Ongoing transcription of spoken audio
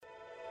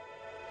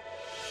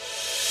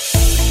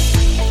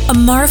A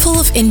marvel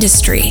of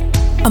industry,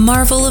 a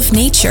marvel of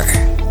nature,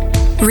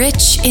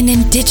 rich in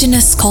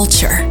Indigenous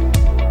culture,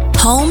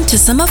 home to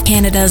some of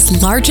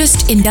Canada's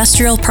largest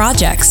industrial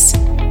projects.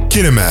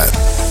 Kitimat,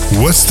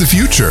 what's the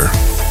future?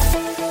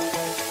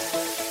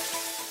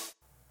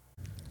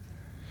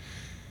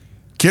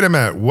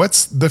 Kitimat,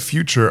 what's the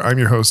future? I'm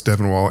your host,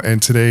 Devin Wall,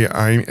 and today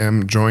I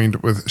am joined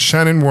with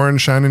Shannon Warren.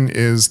 Shannon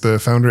is the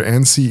founder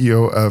and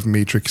CEO of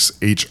Matrix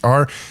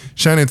HR.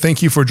 Shannon,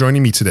 thank you for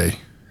joining me today.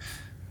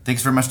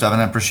 Thanks very much,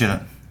 Devin. I appreciate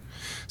it.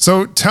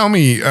 So tell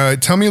me a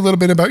little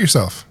bit about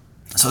yourself.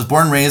 So I was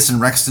born and raised in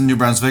Rexton, New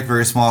Brunswick,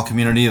 very small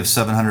community of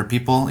 700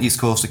 people, east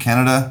coast of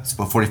Canada. It's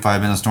about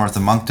 45 minutes north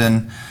of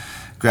Moncton.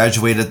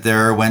 Graduated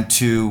there, went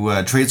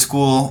to trade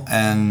school,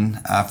 and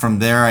from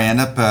there I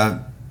ended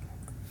up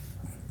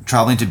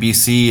traveling to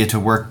BC to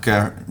work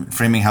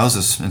framing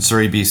houses in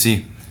Surrey,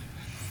 BC.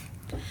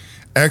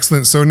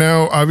 Excellent. So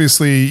now,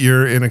 obviously,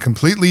 you're in a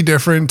completely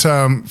different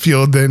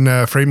field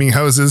than framing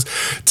houses.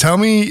 Tell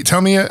me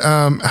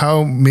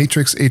how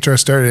Matrix HR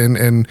started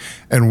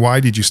and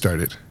why did you start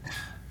it?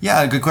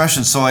 Yeah, good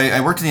question. So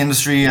I worked in the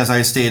industry, as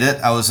I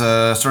stated. I was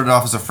started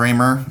off as a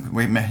framer,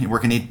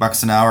 working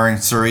 $8 an hour in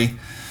Surrey.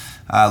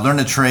 Learned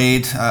the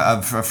trade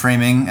of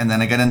framing, and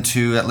then I got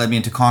into that led me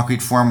into concrete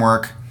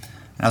formwork.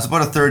 And I was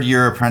about a third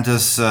year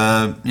apprentice,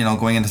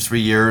 going into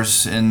 3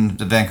 years in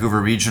the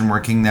Vancouver region,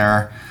 working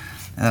there.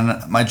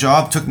 And my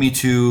job took me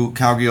to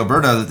Calgary,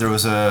 Alberta. There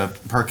was a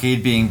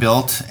parkade being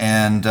built,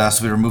 and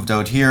so we were moved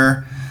out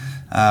here.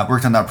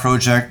 Worked on that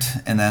project,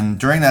 and then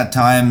during that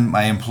time,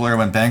 my employer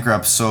went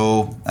bankrupt.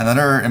 So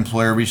another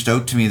employer reached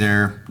out to me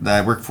there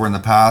that I worked for in the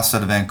past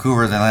out of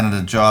Vancouver. They landed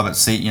a job at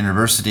State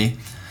University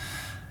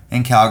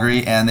in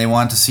Calgary, and they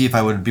wanted to see if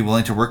I would be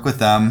willing to work with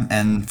them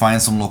and find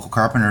some local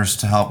carpenters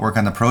to help work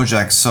on the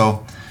project.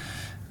 So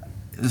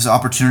there's an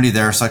opportunity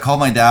there. So I called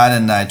my dad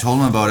and I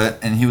told him about it,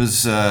 and he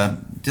was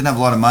didn't have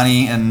a lot of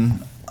money,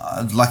 and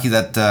lucky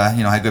that I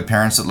had good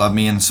parents that loved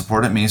me and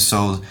supported me.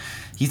 So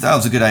he thought it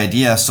was a good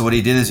idea. So what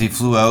he did is he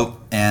flew out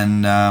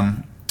and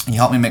he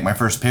helped me make my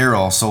first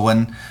payroll. So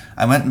when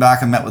I went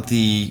back and met with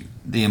the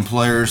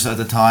employers at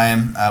the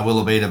time,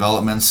 Willow Bay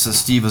Developments,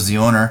 Steve was the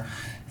owner,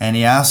 and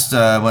he asked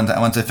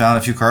once I found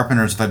a few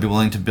carpenters if I'd be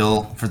willing to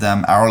bill for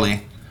them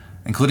hourly,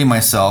 including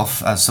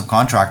myself as a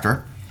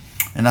subcontractor.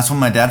 And that's when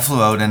my dad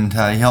flew out, and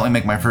he helped me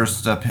make my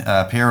first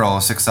payroll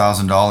of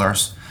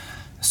 $6,000.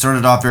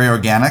 Started off very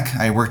organic.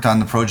 I worked on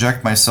the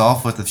project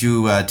myself with a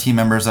few team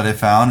members that I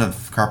found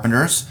of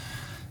carpenters,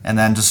 and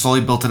then just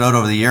slowly built it out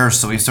over the years.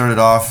 So we started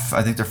off,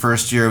 I think the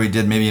first year we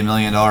did maybe $1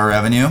 million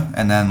revenue,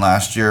 and then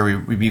last year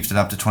we beefed it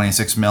up to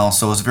 26 mil.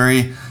 So it was a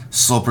very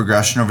slow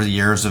progression over the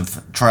years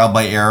of trial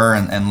by error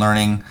and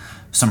learning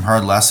some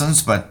hard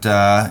lessons, but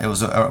it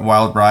was a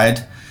wild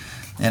ride.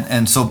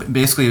 And so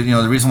basically,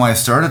 the reason why I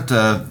started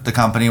the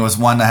company was,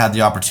 one, I had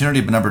the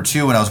opportunity, but number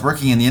two, when I was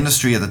working in the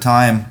industry at the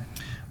time,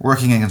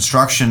 working in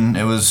construction,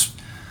 it was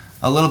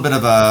a little bit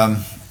of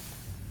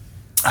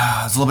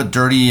it's a little bit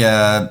dirty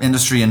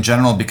industry in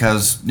general,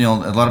 because a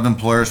lot of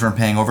employers weren't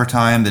paying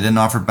overtime. They didn't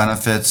offer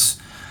benefits.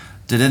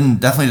 They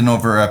definitely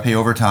didn't pay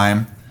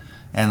overtime,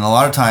 and a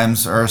lot of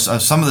times, or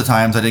some of the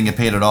times, I didn't get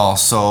paid at all.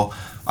 So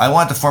I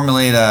wanted to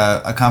formulate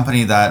a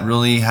company that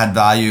really had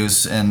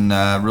values and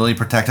really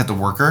protected the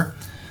worker.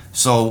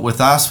 So with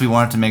us, we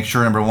wanted to make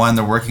sure, number one,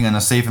 they're working in a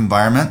safe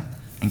environment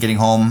and getting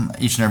home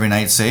each and every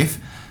night safe,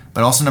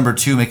 but also number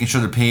two, making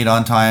sure they're paid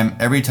on time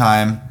every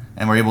time.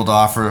 And we're able to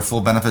offer a full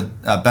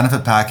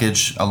benefit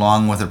package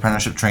along with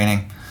apprenticeship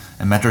training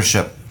and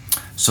mentorship.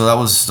 So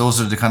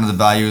those are the kind of the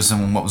values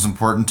and what was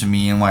important to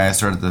me and why I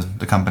started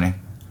the company.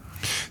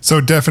 So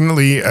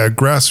definitely a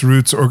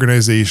grassroots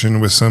organization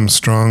with some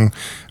strong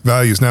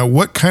values. Now,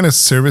 what kind of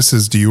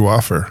services do you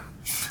offer?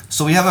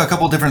 So we have a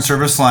couple different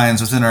service lines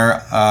within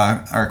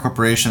our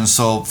corporation.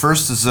 So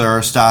first is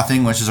our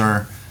staffing, which is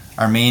our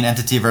main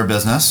entity of our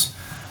business.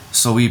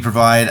 So we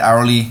provide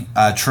hourly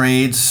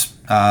trades,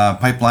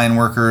 pipeline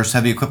workers,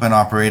 heavy equipment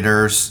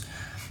operators,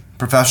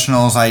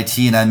 professionals, IT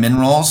and admin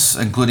roles,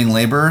 including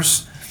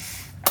laborers.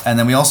 And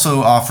then we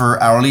also offer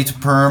hourly to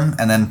perm,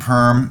 and then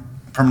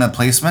permanent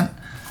placement,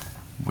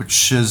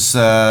 which is,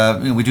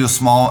 we do a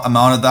small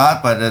amount of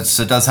that, but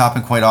it does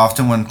happen quite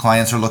often when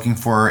clients are looking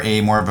for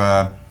a more of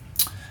a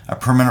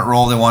permanent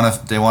role they want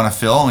to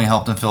fill, and we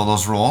help them fill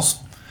those roles.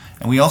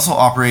 And we also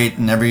operate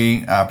in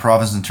every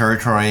province and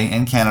territory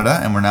in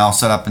Canada, and we're now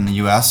set up in the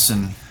US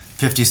in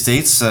 50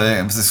 states,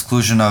 with the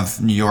exclusion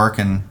of New York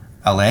and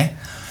LA.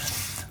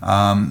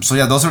 So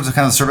yeah, those are the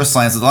kind of service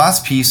lines. The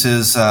last piece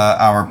is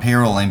our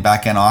payrolling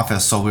back-end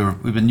office. So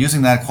we've been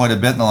using that quite a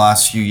bit in the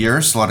last few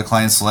years. A lot of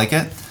clients like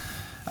it.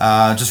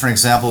 Just for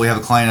example, we have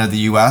a client of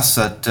the US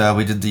that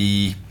we did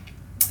the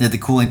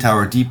cooling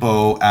tower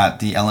depot at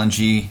the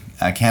LNG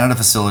Canada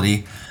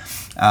facility.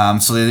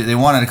 So they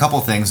wanted a couple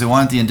things. They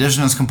wanted the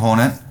Indigenous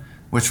component,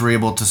 which we're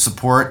able to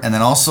support, and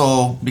then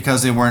also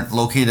because they weren't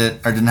located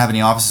or didn't have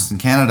any offices in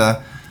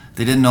Canada,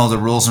 they didn't know the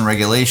rules and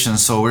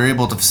regulations. So we were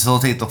able to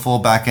facilitate the full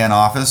back-end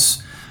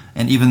office,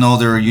 and even though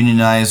they're a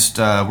unionized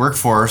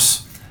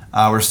workforce,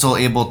 we're still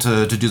able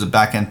to do the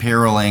back-end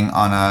payrolling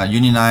on a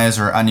unionized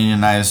or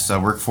ununionized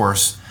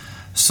workforce.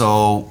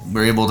 So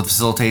we're able to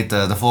facilitate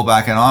the full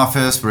back-end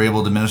office. We're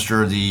able to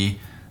administer the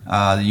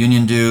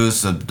union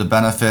dues, the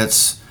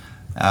benefits,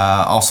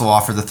 also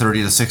offer the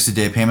 30 to 60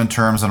 day payment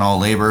terms on all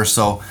labor.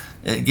 So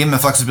it gave them the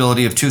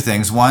flexibility of two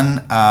things.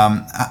 One,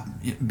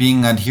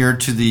 being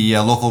adhered to the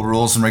local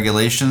rules and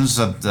regulations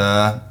of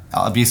the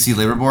BC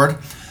Labor Board.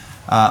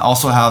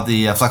 Also have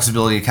the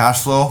flexibility of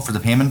cash flow for the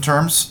payment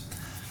terms.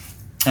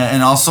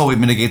 And also we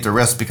mitigate the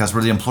risk because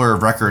we're the employer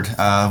of record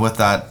with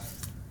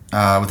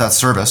that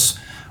service.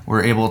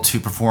 We're able to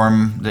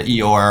perform the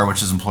EOR,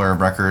 which is employer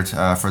of record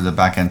for the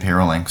back-end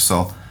payrolling.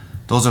 So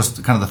those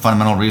are kind of the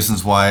fundamental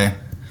reasons why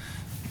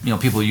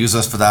people use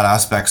us for that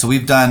aspect. So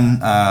we've done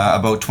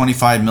about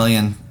 25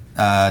 million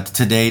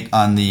to date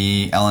on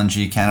the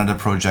LNG Canada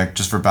project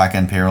just for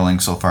back-end payrolling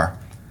so far.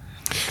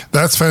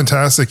 That's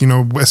fantastic,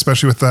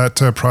 especially with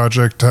that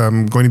project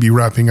going to be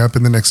wrapping up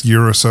in the next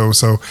year or so.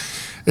 So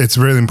it's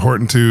really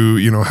important to,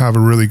 have a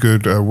really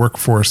good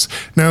workforce.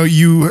 Now,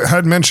 you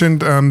had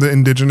mentioned the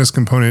Indigenous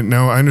component.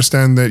 Now, I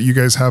understand that you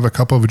guys have a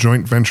couple of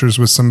joint ventures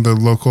with some of the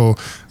local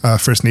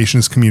First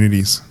Nations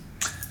communities.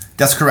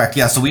 That's correct.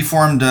 Yeah. So we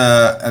formed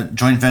a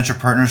joint venture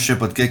partnership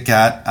with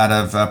GitGat out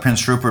of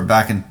Prince Rupert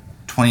back in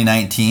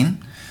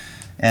 2019.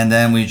 And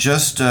then we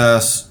just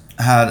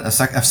had a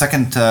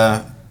second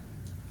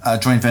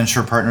joint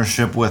venture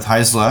partnership with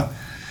Haisla.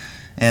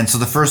 And so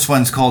the first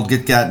one's called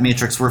GitGat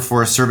Matrix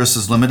Workforce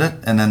Services Limited.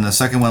 And then the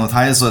second one with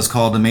Haisla is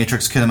called the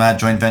Matrix Kitimat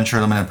Joint Venture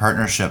Limited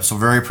Partnership. So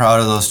very proud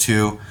of those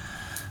two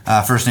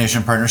First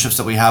Nation partnerships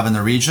that we have in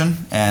the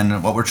region.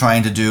 And what we're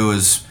trying to do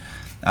is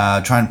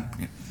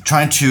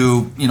trying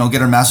to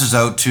get our message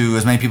out to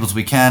as many people as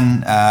we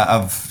can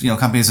of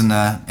companies in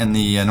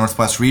the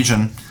Northwest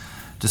region,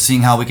 to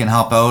seeing how we can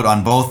help out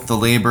on both the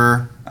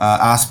labor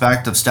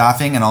aspect of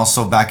staffing and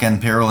also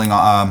back-end payrolling,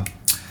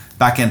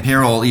 back-end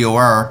payroll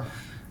EOR,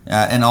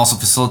 and also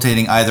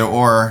facilitating either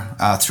or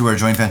through our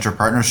joint venture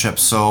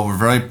partnerships. So we're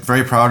very,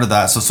 very proud of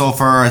that. So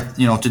far,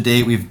 to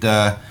date, we've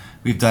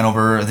done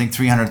over, I think,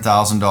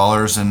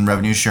 $300,000 in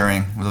revenue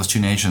sharing with those two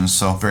nations.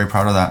 So very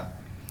proud of that.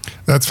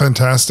 That's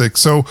fantastic.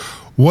 So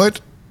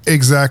what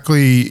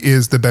exactly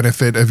is the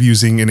benefit of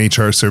using an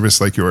HR service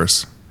like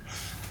yours?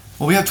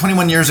 Well, we have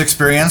 21 years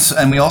experience,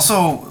 and we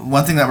also,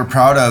 one thing that we're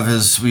proud of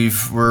is we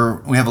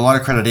have a lot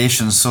of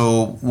accreditations.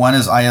 So one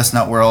is IS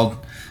Nut World,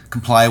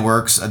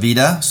 ComplyWorks,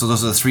 Avita. So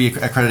those are the three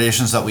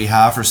accreditations that we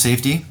have for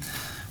safety.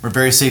 We're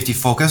very safety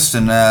focused,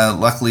 and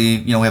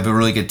luckily, we have a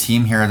really good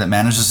team here that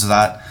manages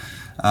that.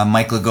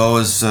 Mike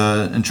Legault is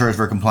in charge of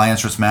our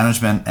compliance risk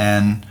management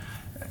and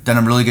done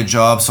a really good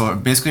job. So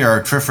basically,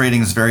 our TRIF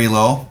rating is very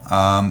low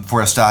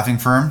for a staffing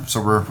firm.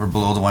 So we're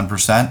below the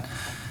 1%.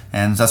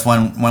 And that's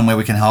one way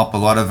we can help a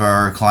lot of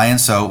our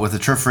clients out with the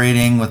TRIF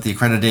rating, with the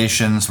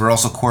accreditations. We're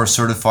also core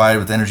certified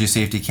with Energy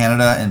Safety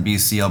Canada in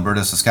BC,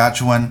 Alberta,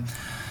 Saskatchewan.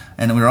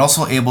 And we're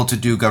also able to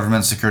do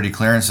government security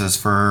clearances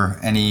for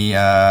any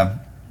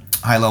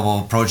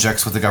high-level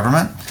projects with the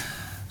government.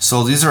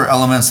 So these are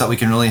elements that we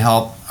can really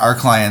help our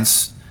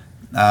clients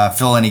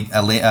fill any,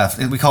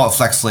 we call it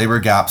flex labor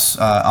gaps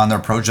on their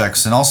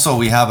projects. And also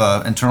we have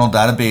an internal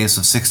database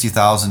of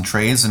 60,000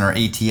 trades in our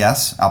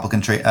ATS,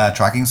 applicant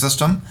tracking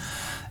system.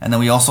 And then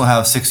we also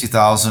have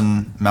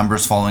 60,000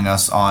 members following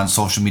us on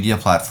social media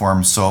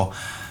platforms. So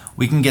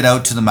we can get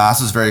out to the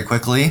masses very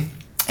quickly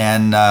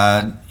and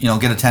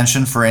get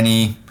attention for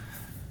any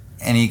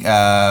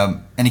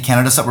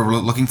candidates that we're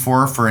looking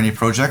for any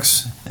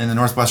projects in the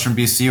northwestern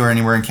BC or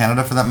anywhere in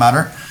Canada for that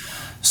matter.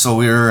 So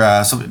we're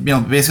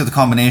basically the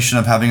combination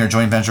of having our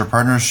joint venture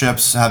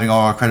partnerships, having all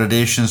our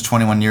accreditations,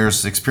 21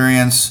 years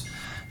experience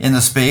in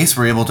the space,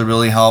 we're able to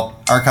really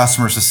help our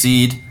customers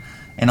succeed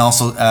and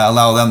also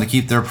allow them to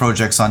keep their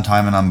projects on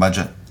time and on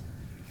budget.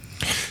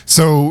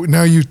 So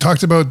now you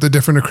talked about the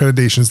different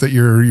accreditations that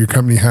your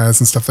company has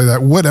and stuff like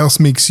that. What else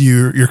makes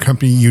your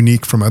company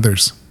unique from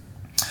others?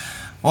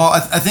 Well,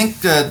 I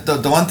think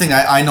the one thing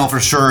I know for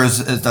sure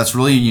is that's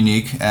really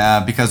unique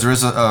because there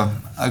is a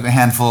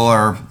handful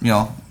or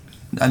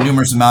a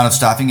numerous amount of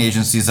staffing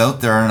agencies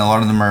out there, and a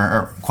lot of them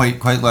are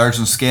quite large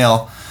in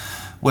scale.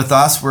 With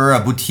us, we're a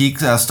boutique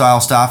style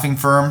staffing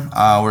firm.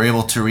 We're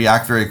able to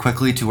react very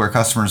quickly to our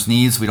customers'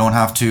 needs. We don't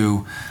have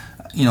to,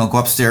 go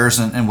upstairs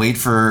and wait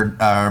for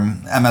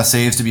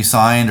MSAs to be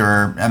signed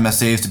or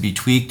MSAs to be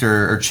tweaked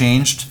or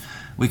changed.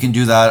 We can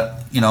do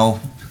that,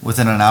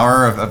 within an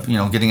hour of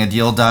getting a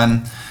deal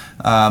done.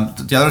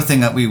 The other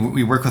thing that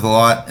we work with a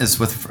lot is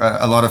with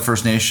a lot of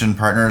First Nation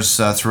partners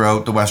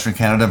throughout the Western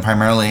Canada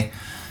primarily.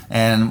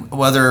 And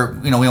whether,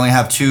 we only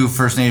have 2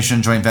 First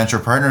Nation joint venture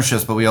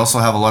partnerships, but we also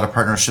have a lot of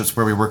partnerships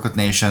where we work with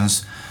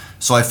nations.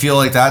 So I feel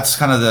like that's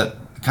kind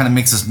of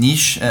makes us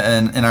niche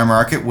in our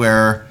market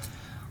where,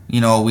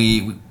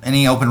 we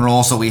any open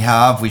roles that we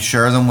have, we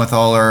share them with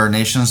all our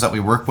nations that we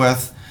work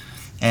with.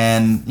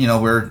 And,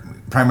 we're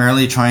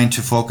primarily trying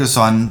to focus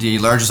on the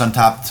largest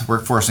untapped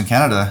workforce in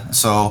Canada.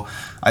 So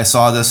I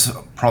saw this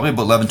probably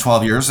about 11,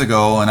 12 years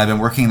ago, and I've been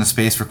working in the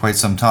space for quite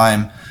some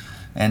time.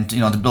 And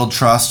to build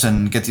trust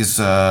and get these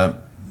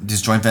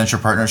joint venture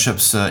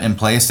partnerships in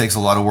place takes a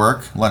lot of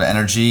work, a lot of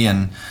energy,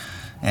 and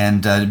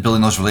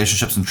building those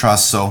relationships and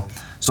trust. So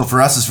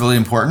for us, it's really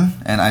important,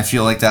 and I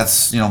feel like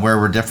that's where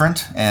we're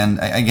different. And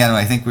again,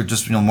 I think we're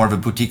just more of a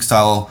boutique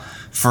style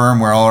firm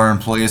where all our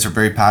employees are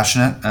very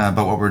passionate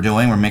about what we're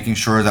doing. We're making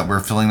sure that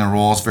we're filling the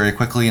roles very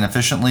quickly and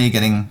efficiently,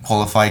 getting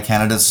qualified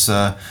candidates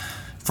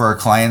for our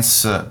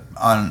clients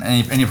on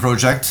any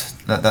project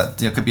that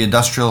could be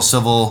industrial,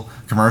 civil,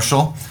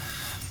 commercial.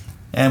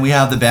 And we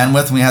have the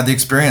bandwidth and we have the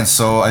experience.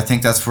 So I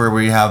think that's where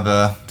we have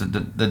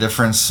the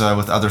difference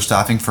with other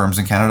staffing firms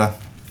in Canada.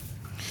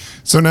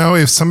 So now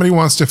if somebody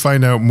wants to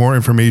find out more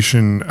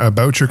information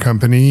about your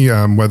company,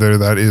 whether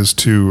that is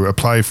to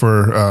apply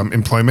for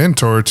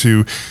employment or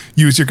to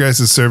use your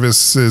guys'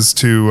 services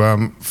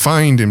to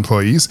find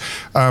employees,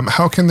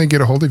 how can they get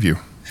a hold of you?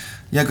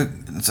 Yeah, good.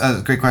 That's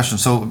a great question.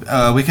 So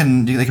they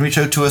can reach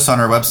out to us on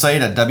our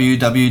website at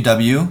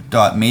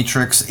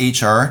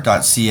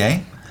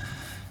www.matrixhr.ca.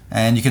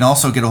 And you can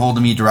also get a hold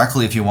of me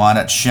directly if you want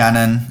at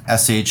Shannon,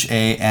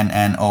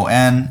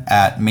 SHANNON,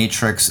 at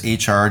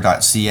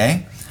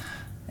matrixhr.ca.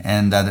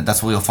 And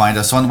that's where you'll find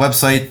us. So on the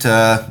website,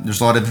 there's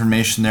a lot of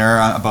information there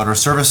about our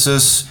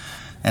services.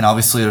 And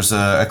obviously there's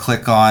a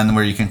click on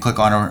where you can click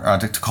on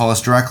to call us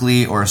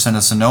directly or send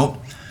us a note.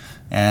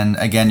 And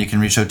again, you can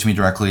reach out to me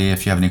directly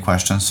if you have any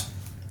questions.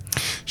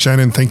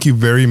 Shannon, thank you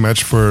very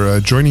much for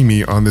joining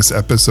me on this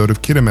episode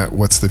of Kitimat,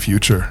 What's the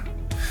Future?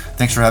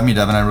 Thanks for having me,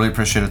 Devin. I really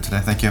appreciate it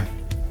today. Thank you.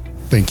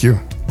 Thank you.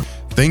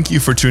 Thank you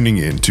for tuning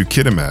in to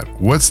Kitimat,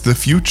 What's the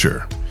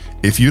Future?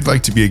 If you'd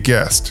like to be a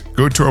guest,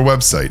 go to our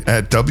website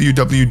at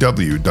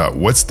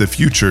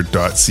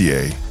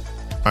www.whatsthefuture.ca.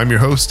 I'm your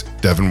host,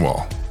 Devin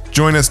Wall.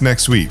 Join us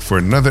next week for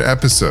another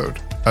episode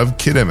of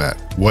Kitimat,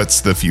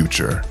 What's the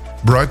Future?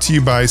 Brought to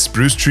you by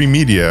Spruce Tree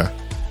Media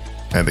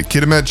and the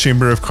Kitimat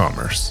Chamber of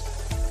Commerce.